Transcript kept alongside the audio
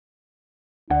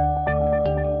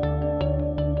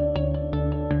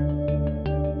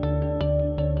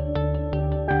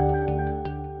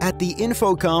the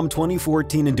InfoComm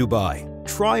 2014 in Dubai,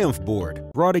 Triumph Board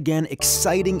brought again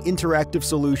exciting interactive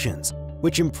solutions,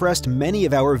 which impressed many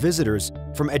of our visitors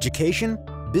from education,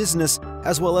 business,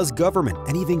 as well as government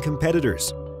and even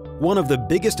competitors. One of the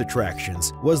biggest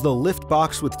attractions was the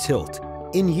LiftBox with tilt,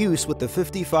 in use with the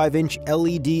 55-inch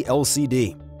LED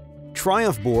LCD.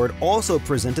 Triumph Board also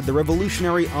presented the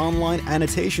revolutionary online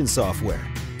annotation software,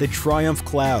 the Triumph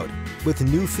Cloud, with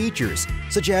new features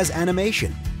such as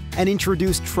animation, and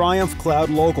introduced Triumph Cloud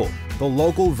Local, the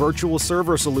local virtual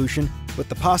server solution with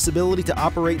the possibility to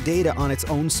operate data on its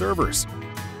own servers.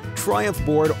 Triumph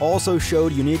Board also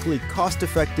showed uniquely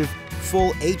cost-effective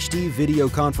full HD video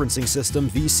conferencing system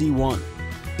VC1,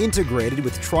 integrated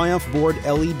with Triumph Board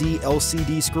LED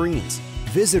LCD screens.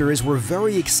 Visitors were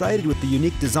very excited with the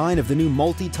unique design of the new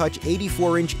multi-touch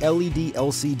 84-inch LED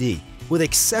LCD with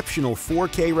exceptional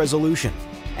 4K resolution,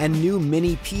 and new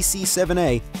Mini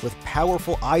PC7 with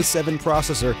powerful i7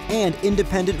 processor and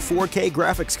independent 4K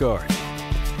graphics card.